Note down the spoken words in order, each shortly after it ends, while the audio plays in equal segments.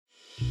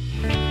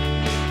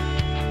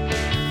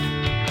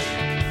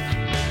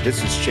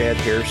This is Chad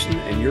Harrison,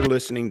 and you're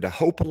listening to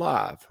Hope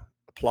Alive,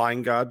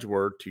 applying God's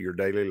Word to your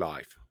daily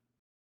life.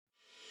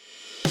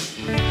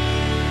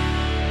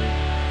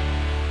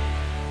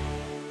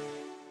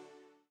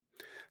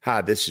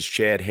 Hi, this is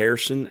Chad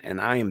Harrison, and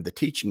I am the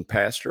teaching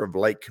pastor of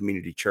Lake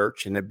Community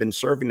Church and have been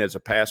serving as a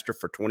pastor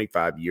for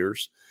 25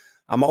 years.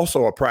 I'm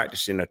also a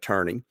practicing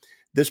attorney.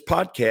 This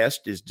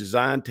podcast is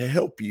designed to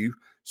help you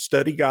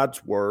study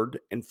God's Word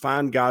and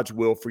find God's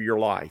will for your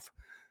life.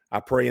 I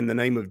pray in the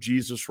name of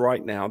Jesus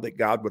right now that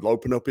God would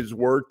open up His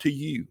Word to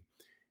you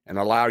and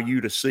allow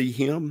you to see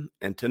Him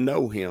and to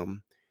know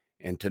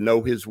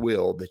His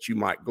will, that you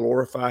might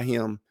glorify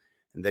Him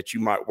and that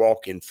you might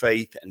walk in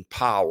faith and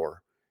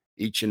power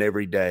each and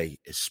every day,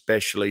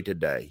 especially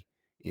today,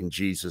 in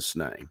Jesus'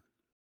 name.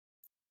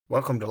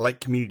 Welcome to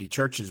Lake Community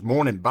Church's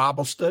morning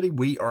Bible study.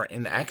 We are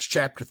in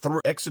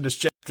Exodus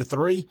chapter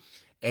 3,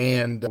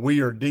 and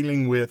we are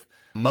dealing with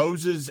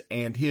Moses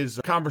and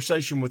his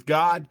conversation with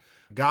God.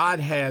 God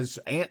has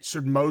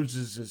answered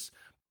Moses'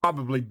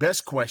 probably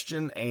best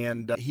question,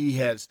 and he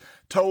has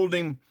told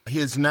him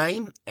his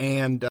name,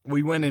 and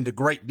we went into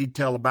great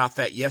detail about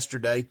that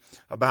yesterday,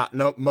 about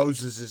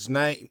Moses'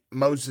 name,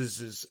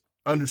 Moses'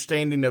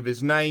 understanding of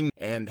his name,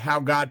 and how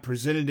God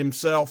presented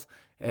himself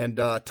and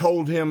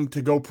told him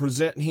to go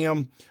present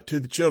him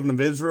to the children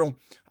of Israel.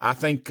 I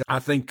think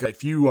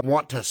if you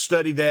want to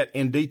study that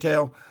in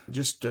detail,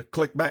 just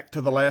click back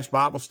to the last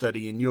Bible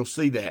study and you'll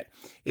see that.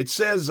 It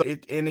says,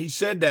 and he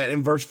said that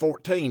in verse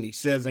 14, he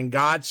says, "And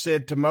God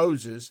said to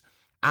Moses,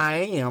 I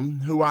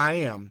am who I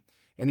am.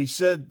 And he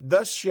said,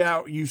 thus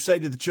shall you say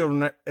to the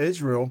children of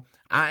Israel,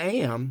 I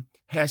am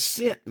has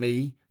sent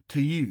me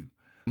to you.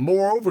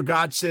 Moreover,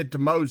 God said to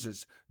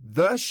Moses,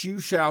 thus you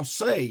shall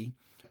say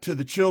to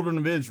the children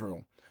of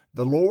Israel,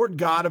 the Lord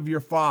God of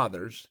your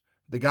fathers,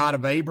 the God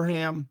of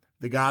Abraham,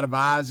 the God of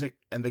Isaac,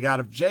 and the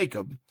God of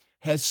Jacob,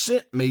 has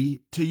sent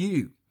me to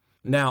you."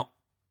 Now,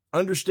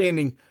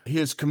 understanding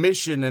his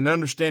commission and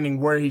understanding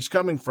where he's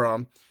coming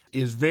from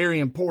is very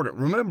important.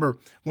 Remember,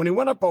 when he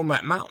went up on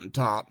that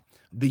mountaintop,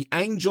 the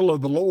angel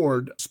of the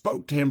Lord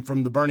spoke to him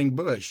from the burning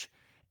bush.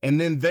 And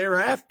then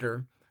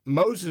thereafter,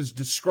 Moses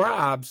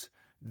describes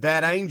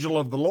that angel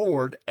of the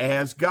Lord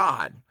as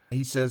God.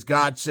 He says,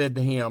 God said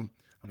to him,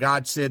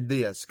 God said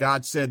this,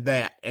 God said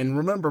that. And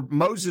remember,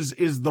 Moses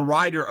is the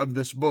writer of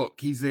this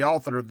book. He's the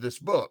author of this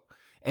book.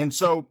 And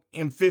so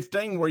in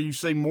 15, where you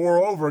see,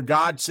 moreover,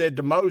 God said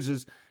to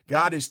Moses,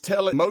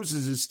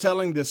 Moses is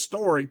telling this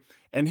story,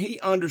 and he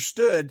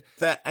understood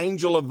that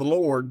angel of the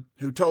Lord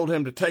who told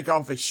him to take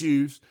off his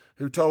shoes,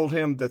 who told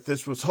him that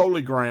this was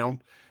holy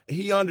ground.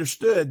 He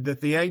understood that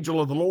the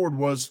angel of the Lord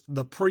was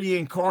the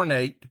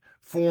pre-incarnate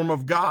form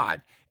of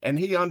God. And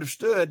he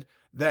understood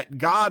that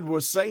God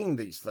was saying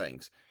these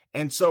things.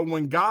 And so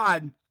when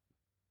God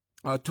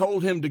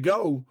told him to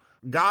go,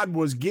 God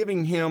was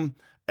giving him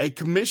a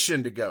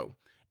commission to go.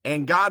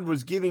 And God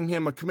was giving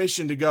him a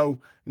commission to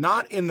go,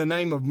 not in the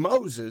name of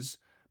Moses,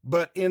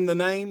 but in the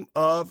name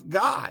of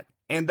God.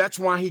 And that's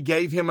why he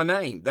gave him a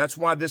name. That's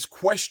why this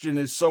question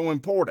is so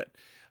important.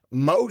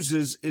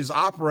 Moses is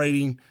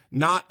operating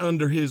not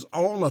under his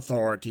own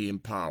authority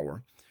and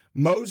power.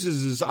 Moses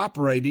is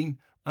operating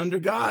under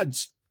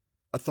God's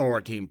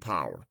authority and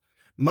power.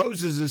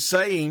 Moses is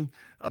saying,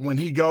 when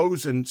he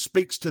goes and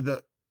speaks to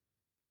the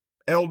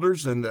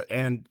elders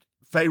and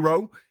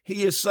Pharaoh,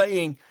 he is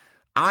saying,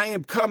 I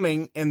am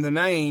coming in the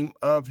name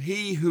of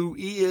he who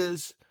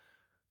is,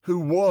 who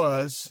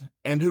was,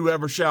 and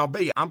whoever shall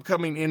be. I'm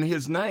coming in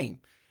his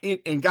name.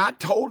 And God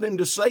told him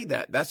to say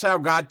that. That's how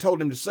God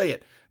told him to say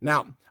it.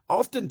 Now,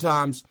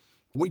 oftentimes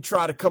we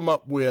try to come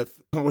up with,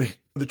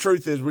 the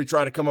truth is we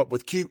try to come up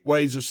with cute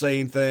ways of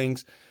saying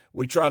things.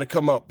 We try to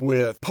come up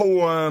with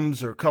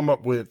poems or come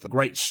up with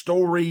great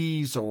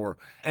stories,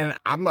 and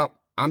I'm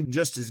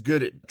just as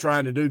good at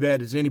trying to do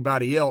that as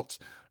anybody else.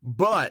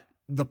 But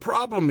the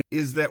problem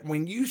is that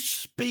when you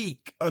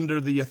speak under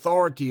the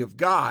authority of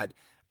God,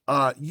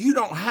 you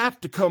don't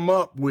have to come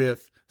up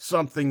with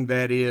something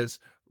that is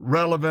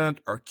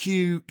relevant or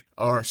cute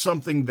or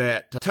something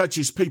that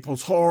touches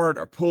people's heart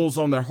or pulls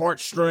on their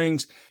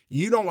heartstrings.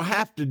 You don't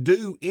have to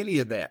do any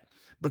of that,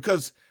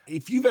 because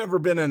if you've ever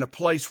been in a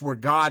place where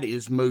God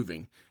is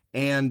moving,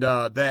 and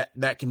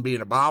that can be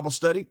in a Bible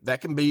study,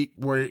 that can be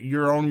where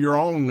you're on your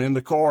own in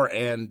the car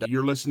and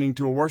you're listening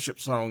to a worship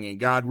song and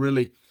God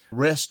really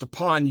rests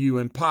upon you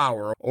in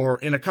power, or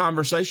in a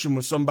conversation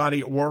with somebody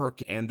at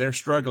work and they're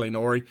struggling,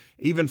 or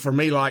even for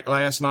me, like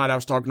last night, I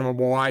was talking to my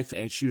wife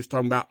and she was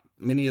talking about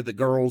many of the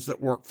girls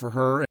that work for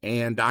her,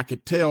 and I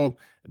could tell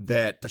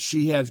that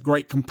she has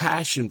great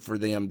compassion for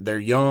them. They're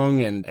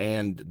young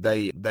and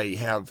they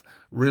have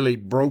really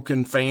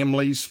broken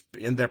families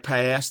in their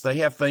past. They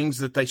have things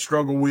that they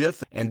struggle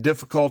with and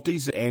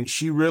difficulties, and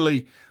she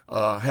really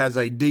has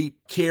a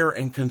deep care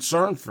and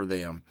concern for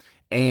them.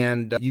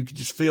 And you could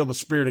just feel the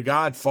Spirit of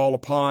God fall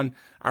upon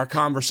our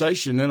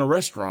conversation in a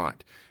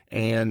restaurant.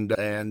 And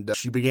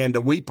she began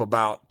to weep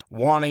about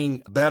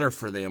wanting better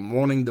for them,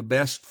 wanting the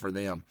best for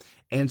them.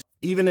 And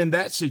even in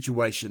that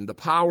situation, the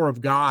power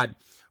of God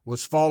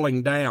was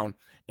falling down.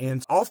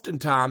 And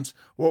oftentimes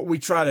what we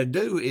try to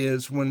do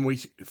is when we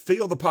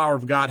feel the power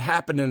of God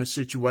happen in a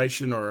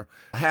situation or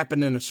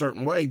happen in a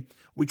certain way,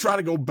 we try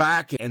to go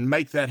back and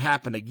make that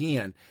happen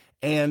again.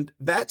 And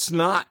that's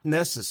not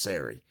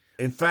necessary.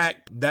 In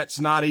fact, that's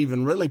not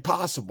even really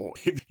possible.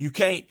 You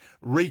can't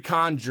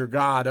reconjure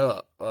God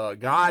up.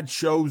 God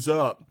shows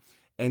up,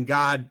 and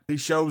He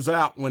shows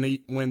out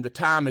when the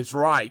time is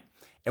right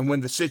and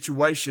when the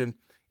situation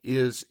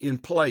is in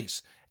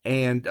place.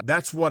 And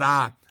that's what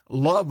I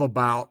love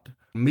about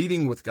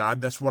meeting with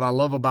God. That's what I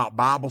love about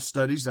Bible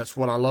studies. That's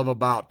what I love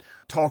about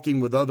talking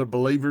with other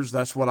believers.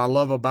 That's what I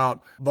love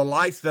about the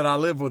life that I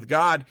live with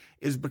God,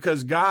 is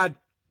because God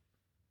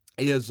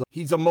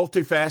He's a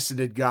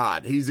multifaceted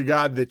God. He's a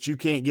God that you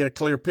can't get a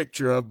clear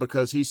picture of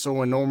because He's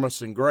so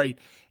enormous and great,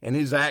 and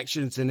His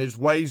actions and His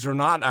ways are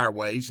not our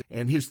ways,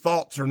 and His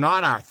thoughts are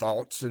not our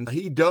thoughts. And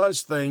He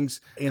does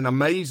things in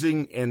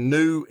amazing and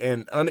new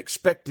and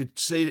unexpected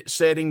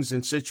settings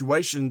and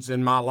situations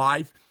in my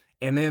life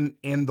and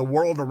in the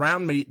world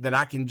around me that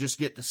I can just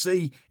get to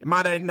see. It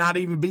might not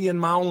even be in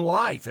my own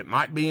life. It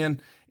might be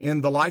in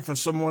the life of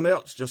someone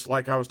else, just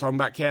like I was talking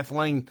about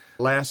Kathleen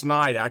last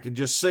night. I could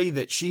just see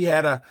that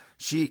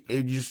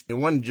it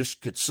wasn't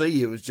just could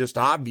see, it was just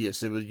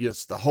obvious. It was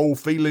just the whole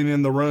feeling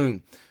in the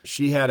room.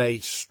 She had a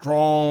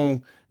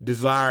strong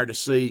desire to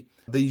see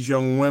these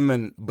young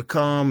women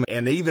become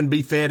and even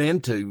be fed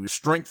into,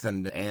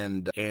 strengthened,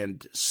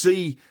 and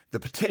see the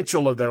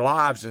potential of their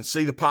lives and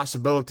see the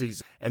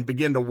possibilities and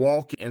begin to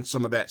walk in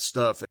some of that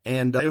stuff.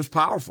 And it was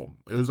powerful.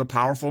 It was a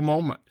powerful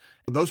moment.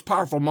 Those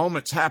powerful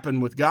moments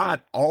happen with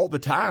God all the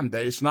time.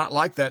 It's not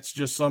like that's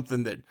just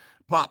something that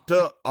popped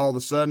up all of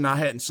a sudden. I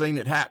hadn't seen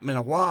it happen in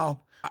a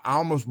while. I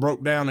almost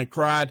broke down and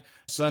cried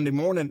Sunday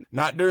morning,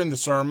 not during the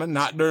sermon,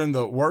 not during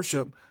the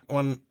worship,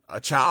 when a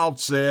child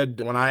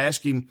said, when I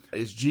asked him,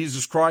 "Is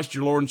Jesus Christ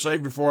your Lord and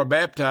Savior?" before I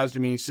baptized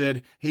him, he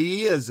said,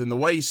 "He is." And the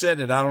way he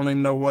said it, I don't really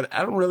know what it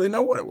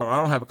was.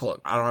 I don't have a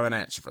clue. I don't have an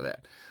answer for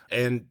that.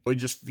 And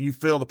you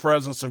feel the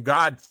presence of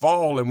God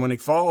fall. And when He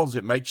falls,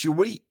 it makes you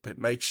weep. It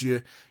makes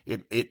you,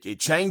 it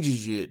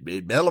changes you.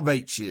 It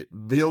elevates you.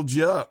 It builds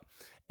you up.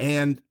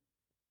 And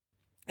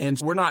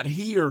we're not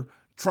here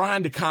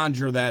trying to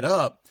conjure that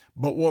up.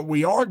 But what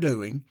we are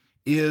doing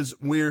is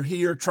we're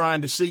here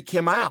trying to seek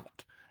Him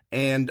out.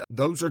 And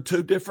those are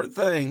two different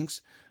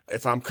things.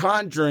 If I'm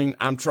conjuring,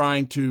 I'm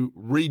trying to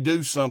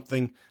redo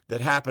something that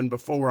happened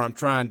before. I'm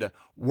trying to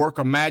work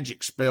a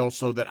magic spell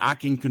so that I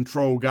can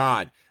control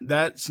God.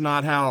 That's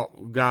not how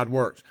God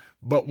works.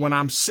 But when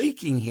I'm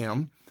seeking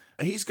Him,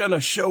 He's going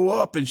to show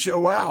up and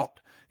show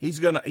out. He's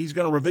going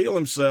to reveal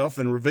Himself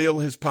and reveal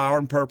His power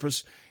and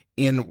purpose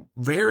in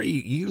very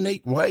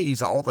unique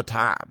ways all the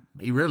time.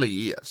 He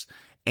really is.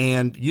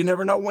 And you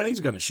never know when He's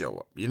going to show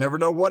up. You never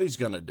know what He's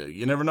going to do.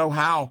 You never know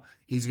how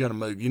He's going to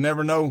move. You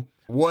never know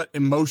what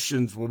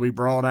emotions will be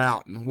brought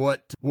out and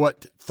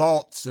what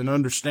thoughts and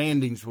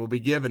understandings will be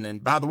given.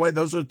 And by the way,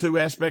 those are the two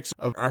aspects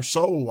of our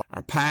soul: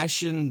 our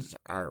passions,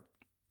 our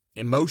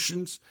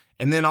emotions,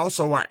 and then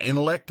also our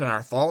intellect and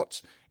our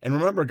thoughts. And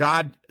remember,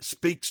 God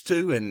speaks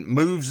to and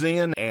moves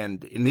in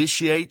and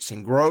initiates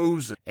and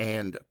grows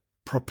and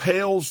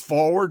propels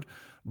forward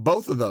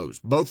both of those,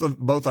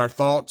 both our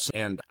thoughts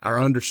and our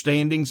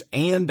understandings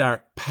and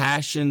our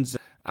passions,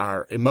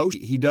 our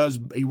emotions.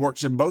 He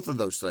works in both of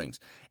those things.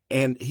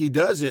 And He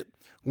does it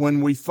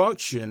when we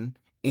function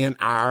in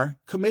our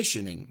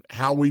commissioning,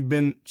 how we've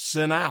been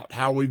sent out,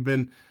 how we've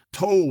been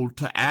told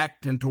to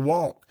act and to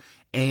walk.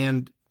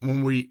 And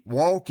when we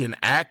walk and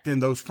act in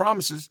those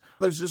promises,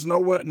 there's just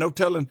no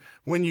telling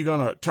when you're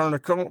going to turn a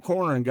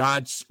corner, and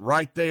God's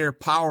right there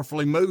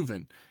powerfully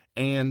moving.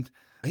 And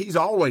He's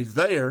always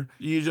there.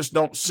 You just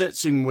don't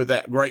sense Him with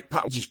that great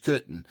power. We just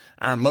couldn't.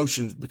 Our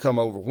emotions become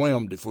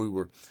overwhelmed if we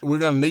were. We're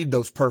going to need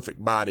those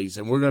perfect bodies,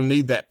 and we're going to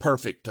need that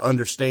perfect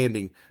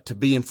understanding to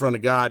be in front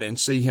of God and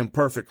see Him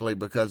perfectly,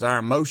 because our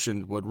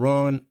emotions would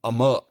run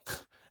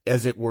amok,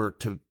 as it were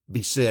to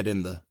be said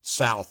in the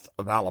south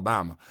of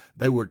Alabama.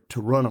 They were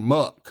to run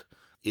amok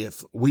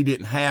if we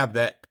didn't have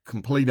that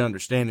complete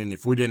understanding,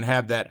 if we didn't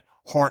have that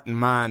heart and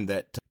mind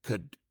that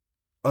could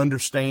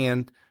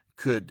understand,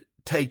 could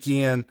take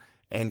in,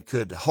 and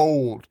could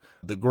hold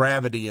the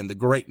gravity and the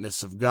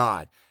greatness of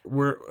God.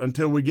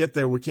 Until we get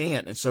there, we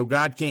can't. And so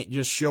God can't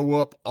just show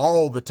up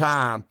all the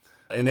time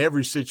in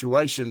every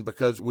situation,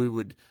 because it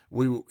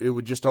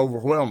would just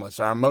overwhelm us.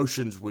 Our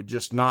emotions would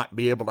just not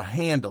be able to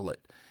handle it.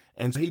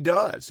 And He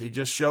does. He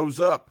just shows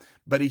up.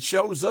 But He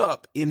shows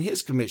up in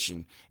His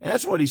commission. And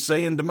that's what He's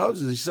saying to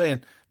Moses. He's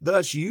saying,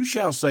 "Thus you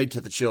shall say to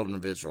the children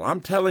of Israel."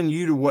 I'm telling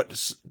you what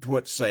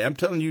to say. I'm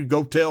telling you to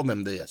go tell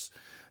them this.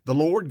 "The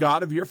Lord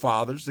God of your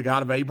fathers, the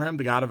God of Abraham,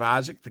 the God of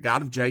Isaac, the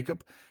God of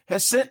Jacob,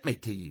 has sent me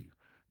to you.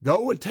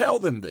 Go and tell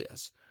them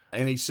this."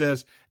 And He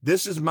says,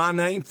 "This is my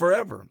name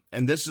forever,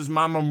 and this is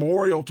my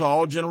memorial to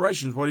all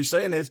generations." What He's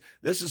saying is,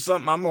 this is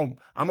something I'm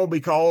gonna be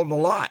called a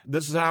lot.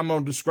 This is how I'm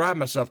gonna describe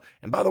myself.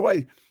 And by the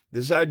way,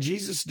 this is how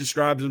Jesus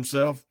describes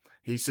Himself.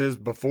 He says,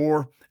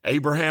 "Before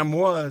Abraham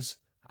was,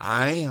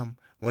 I am."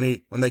 When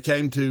they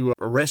came to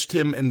arrest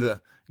Him in the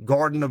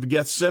Garden of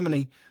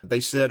Gethsemane, they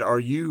said, "Are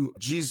you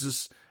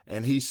Jesus?"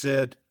 And he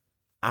said,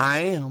 "I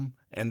am."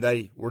 And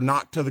they were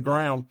knocked to the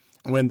ground.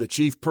 When the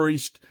chief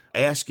priest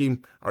asked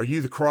him, "Are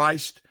you the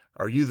Christ?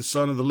 Are you the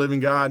Son of the living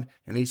God?"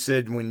 And he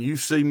said, "When you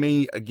see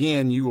me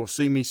again, you will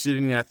see me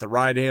sitting at the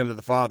right hand of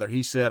the Father."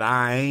 He said,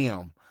 "I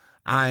am.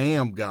 I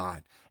am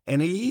God."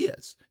 And he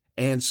is.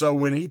 And so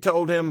when he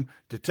told him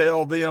to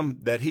tell them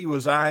that he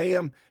was I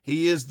am,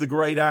 he is the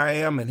great I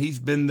am, and he's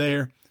been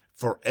there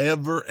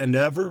forever and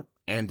ever.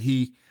 And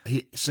he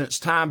since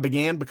time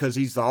began, because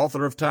he's the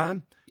author of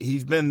time,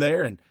 he's been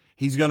there, and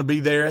he's going to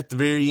be there at the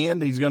very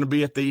end. He's going to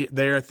be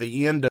there at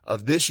the end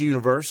of this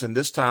universe and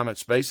this time and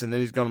space, and then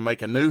he's going to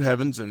make a new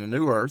heavens and a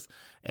new earth.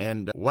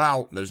 And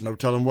wow, there's no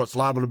telling what's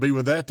liable to be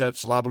with that.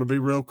 That's liable to be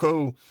real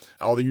cool.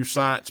 All of you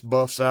science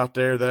buffs out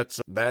there,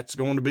 that's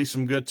going to be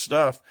some good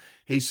stuff.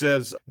 He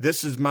says,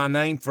 "This is my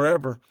name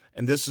forever,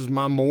 and this is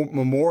my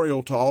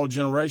memorial to all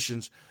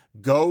generations.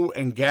 Go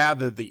and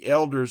gather the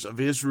elders of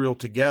Israel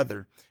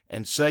together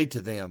and say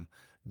to them,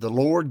 the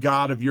Lord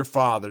God of your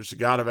fathers, the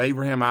God of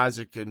Abraham,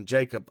 Isaac, and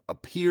Jacob,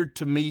 appeared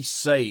to me,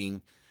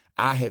 saying,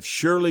 I have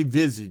surely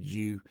visited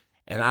you,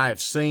 and I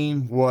have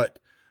seen what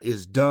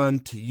is done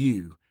to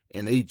you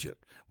in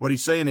Egypt." What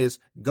he's saying is,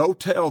 go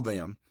tell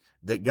them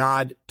that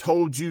God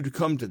told you to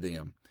come to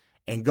them,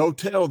 and go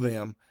tell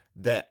them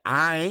that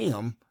I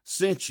am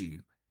sent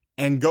you,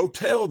 and go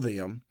tell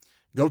them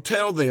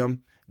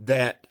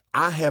that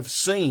I have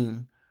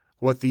seen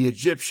what the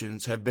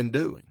Egyptians have been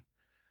doing.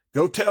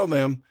 Go tell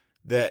them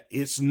that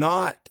it's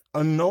not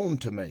unknown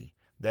to me,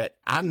 that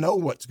I know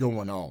what's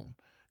going on.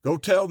 Go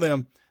tell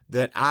them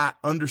that I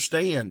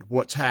understand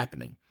what's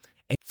happening.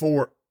 And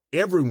for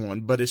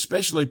everyone, but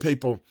especially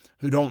people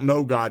who don't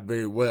know God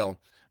very well,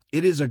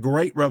 it is a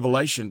great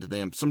revelation to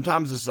them.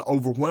 Sometimes it's an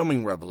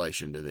overwhelming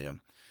revelation to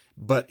them,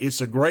 but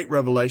it's a great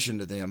revelation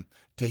to them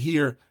to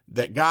hear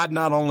that God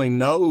not only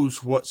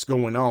knows what's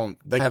going on,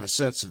 they have a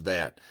sense of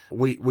that.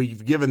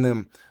 We've given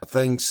them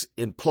things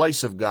in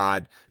place of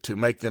God to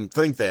make them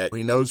think that.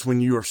 He knows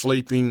when you are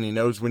sleeping. He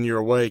knows when you're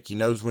awake. He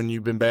knows when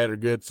you've been bad or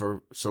good,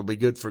 so be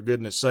good for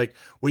goodness sake.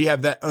 We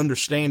have that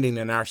understanding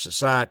in our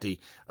society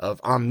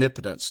of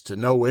omnipotence to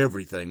know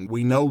everything.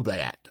 We know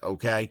that,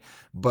 okay?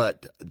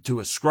 But to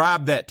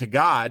ascribe that to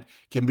God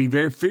can be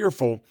very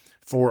fearful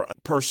for a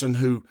person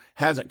who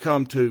hasn't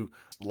come to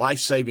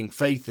life-saving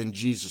faith in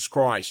Jesus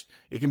Christ.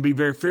 It can be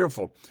very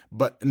fearful.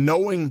 But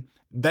knowing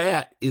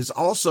that is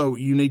also,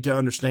 you need to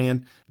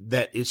understand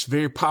that it's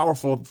very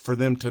powerful for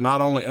them to not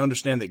only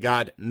understand that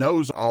God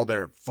knows all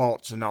their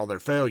faults and all their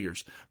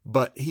failures,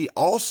 but he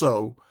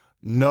also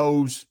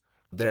knows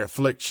their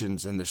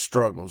afflictions and their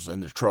struggles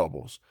and their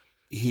troubles.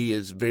 He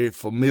is very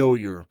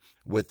familiar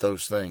with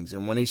those things.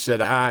 And when he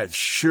said, I have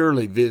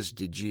surely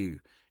visited you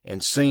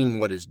and seen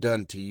what is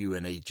done to you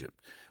in Egypt,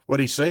 what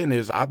he's saying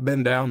is, I've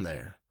been down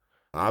there.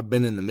 I've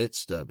been in the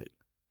midst of it.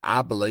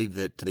 I believe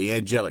that the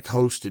angelic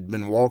host had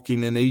been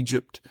walking in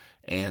Egypt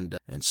and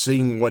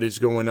seeing what is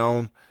going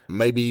on.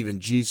 Maybe even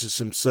Jesus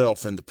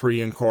himself in the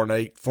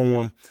pre-incarnate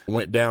form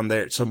went down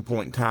there at some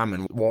point in time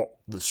and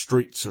walked the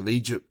streets of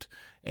Egypt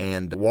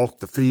and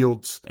walked the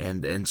fields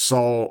and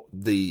saw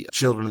the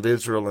children of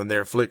Israel and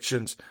their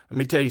afflictions. Let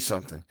me tell you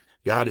something.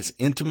 God is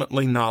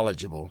intimately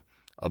knowledgeable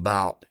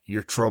about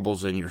your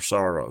troubles and your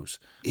sorrows.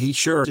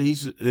 He's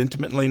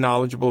intimately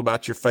knowledgeable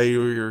about your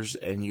failures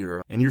and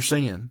your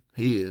sin.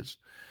 He is.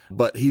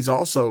 But he's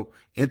also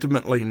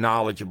intimately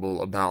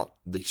knowledgeable about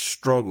the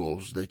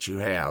struggles that you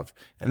have.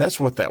 And that's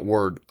what that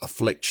word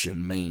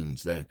affliction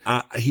means, that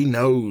he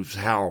knows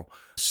how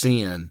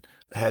sin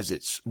has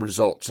its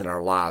results in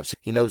our lives.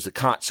 He knows the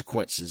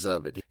consequences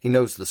of it. He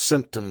knows the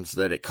symptoms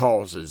that it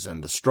causes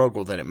and the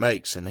struggle that it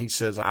makes. And he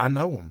says, I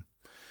know them.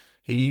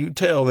 You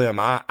tell them,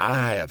 I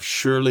have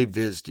surely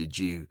visited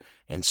you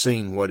and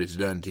seen what is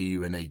done to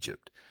you in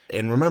Egypt.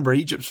 And remember,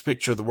 Egypt's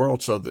picture of the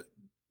world, so that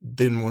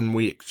then when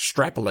we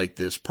extrapolate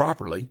this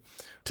properly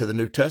to the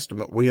New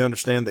Testament, we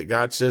understand that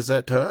God says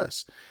that to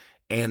us.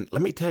 And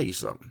let me tell you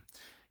something.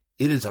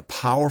 It is a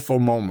powerful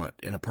moment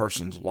in a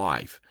person's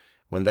life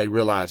when they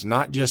realize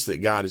not just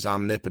that God is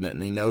omnipotent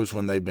and he knows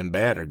when they've been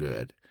bad or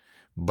good,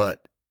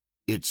 but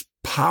it's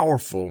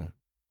powerful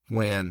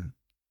when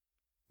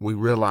we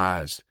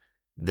realize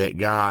that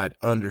God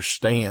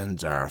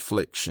understands our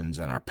afflictions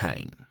and our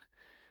pain,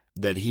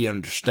 that he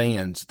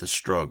understands the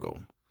struggle.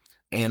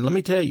 And let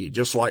me tell you,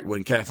 just like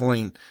when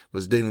Kathleen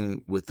was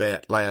dealing with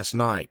that last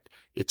night,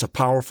 it's a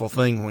powerful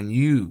thing when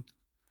you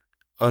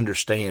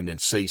understand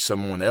and see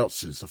someone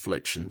else's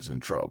afflictions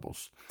and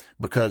troubles,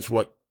 because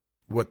what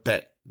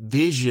that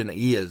vision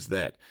is,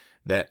 that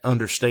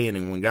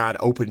understanding, when God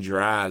opens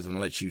your eyes and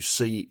lets you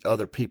see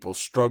other people's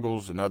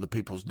struggles and other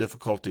people's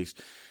difficulties,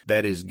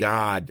 that is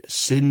God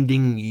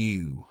sending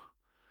you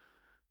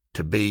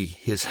to be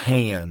his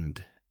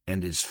hand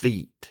and his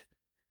feet,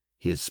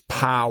 his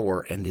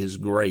power and his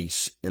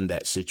grace in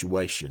that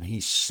situation.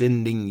 He's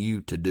sending you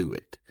to do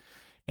it.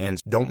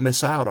 And don't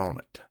miss out on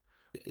it.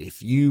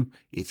 If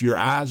your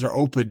eyes are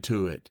open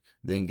to it,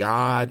 then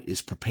God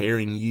is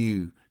preparing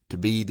you to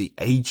be the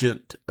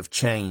agent of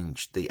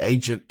change, the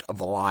agent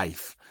of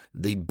life,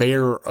 the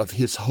bearer of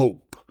his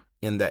hope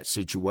in that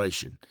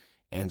situation.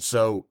 And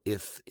so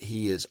if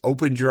he has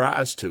opened your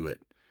eyes to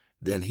it,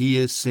 then he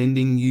is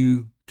sending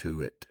you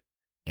to it,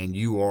 and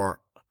you are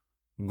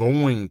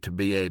going to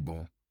be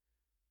able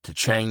to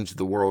change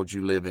the world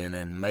you live in,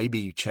 and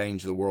maybe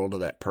change the world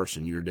of that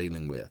person you're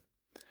dealing with.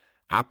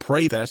 I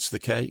pray that's the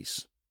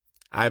case.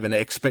 I have an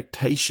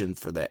expectation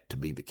for that to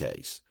be the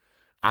case.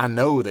 I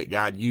know that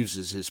God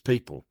uses his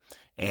people,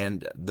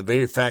 and the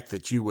very fact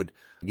that you would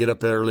get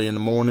up early in the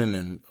morning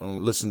and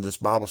listen to this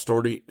Bible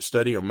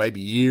study, or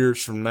maybe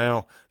years from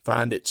now,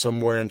 find it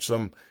somewhere in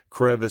some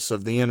crevice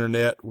of the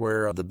internet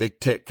where the big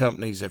tech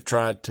companies have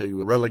tried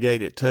to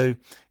relegate it to.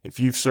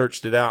 If you've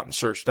searched it out and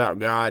searched out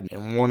God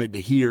and wanted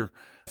to hear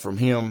from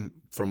him,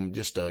 from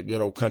just a good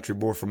old country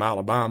boy from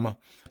Alabama,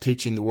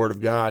 teaching the word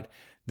of God,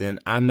 then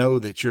I know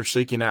that you're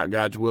seeking out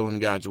God's will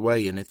and God's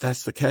way. And if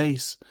that's the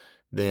case,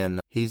 then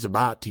he's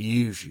about to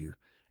use you,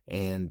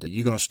 and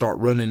you're going to start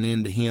running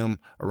into him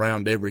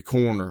around every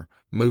corner,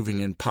 moving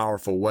in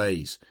powerful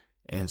ways.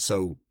 And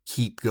so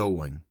keep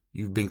going.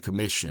 You've been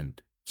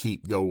commissioned.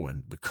 Keep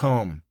going.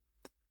 Become,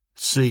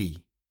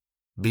 see,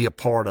 be a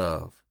part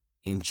of,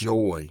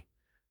 enjoy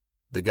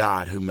the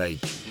God who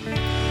made you.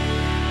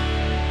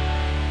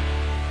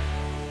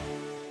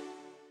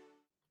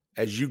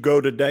 As you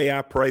go today,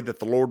 I pray that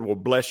the Lord will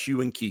bless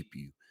you and keep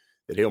you,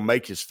 that he'll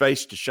make his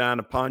face to shine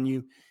upon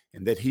you,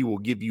 and that he will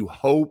give you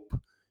hope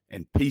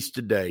and peace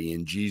today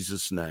in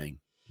Jesus' name.